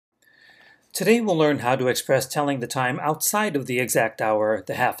Today we'll learn how to express telling the time outside of the exact hour,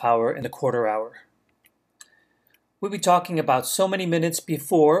 the half hour, and the quarter hour. We'll be talking about so many minutes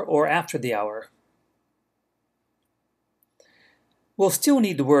before or after the hour. We'll still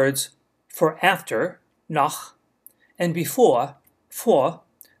need the words for after, nach, and before, vor,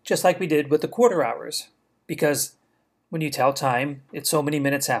 just like we did with the quarter hours, because when you tell time, it's so many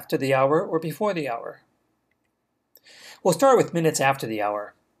minutes after the hour or before the hour. We'll start with minutes after the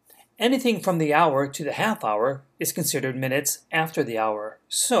hour. Anything from the hour to the half hour is considered minutes after the hour.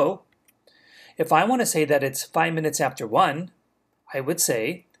 So, if I want to say that it's 5 minutes after 1, I would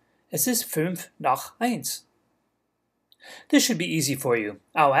say, es ist 5 nach 1. This should be easy for you.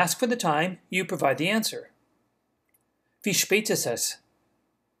 I'll ask for the time, you provide the answer. Wie spät ist es?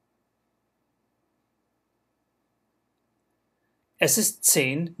 Es ist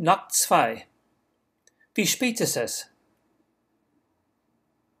 10 nach 2. Wie spät ist es?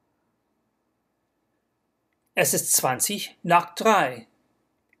 Es ist 20 nach 3.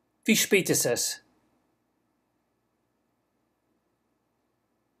 Wie spät ist es?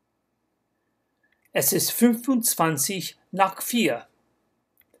 Es ist 25 nach 4.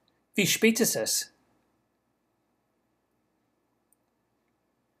 Wie spät ist es?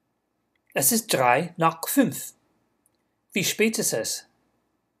 Es ist 3 nach 5. Wie spät ist es?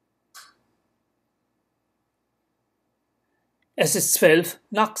 Es ist 12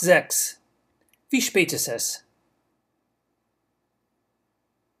 nach 6. Wie spät ist es?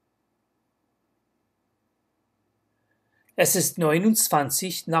 Es ist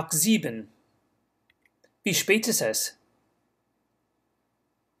 29 nach 7. Wie spät ist es?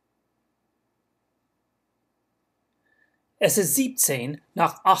 Es ist 17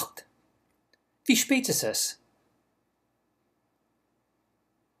 nach 8. Wie spät ist es?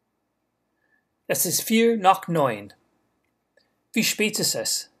 Es ist 4 nach 9. Wie spät ist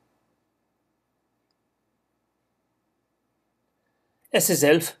es? Es ist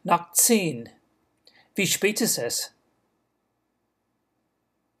 11 nach 10. Wie spät ist es?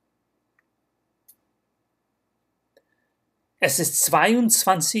 Es ist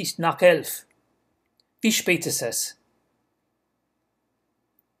 22 nach 11. Wie spät ist es?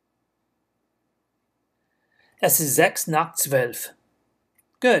 Es ist 6 nach 12.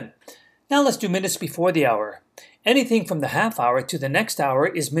 Good. Now let's do minutes before the hour. Anything from the half hour to the next hour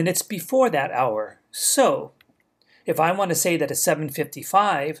is minutes before that hour. So, if I want to say that it's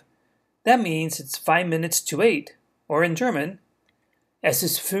 7:55, that means it's 5 minutes to 8. Or in German, es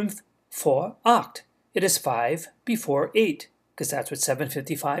ist 5 vor 8. It is 5 before 8, because that's what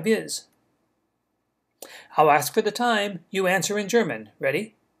 7:55 is. I'll ask for the time, you answer in German.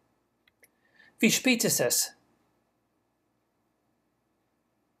 Ready? Wie spät ist es?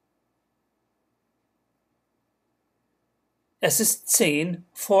 Es ist 10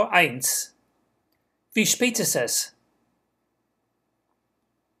 vor 1. Wie spät ist es?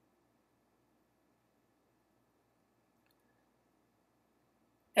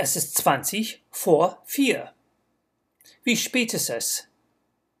 Es ist 20 vor 4. Wie spät ist es?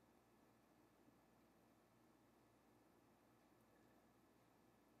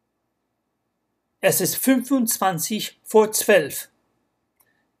 Es ist 25 vor 12.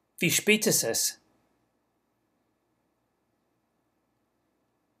 Wie spät ist es?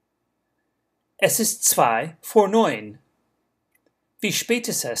 Es ist 2 vor 9. Wie spät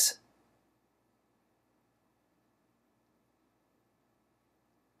ist es?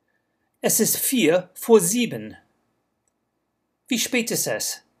 Es ist 4 vor 7. Wie spät ist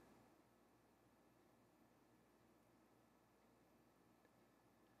es?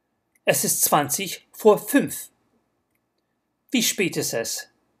 Es ist 20 vor 5. Wie spät ist es?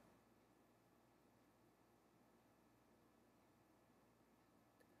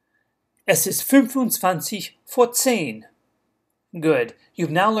 Es ist 25 vor 10. Good. You've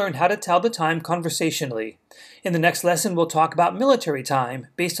now learned how to tell the time conversationally. In the next lesson, we'll talk about military time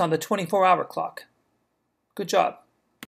based on the 24-hour clock. Good job.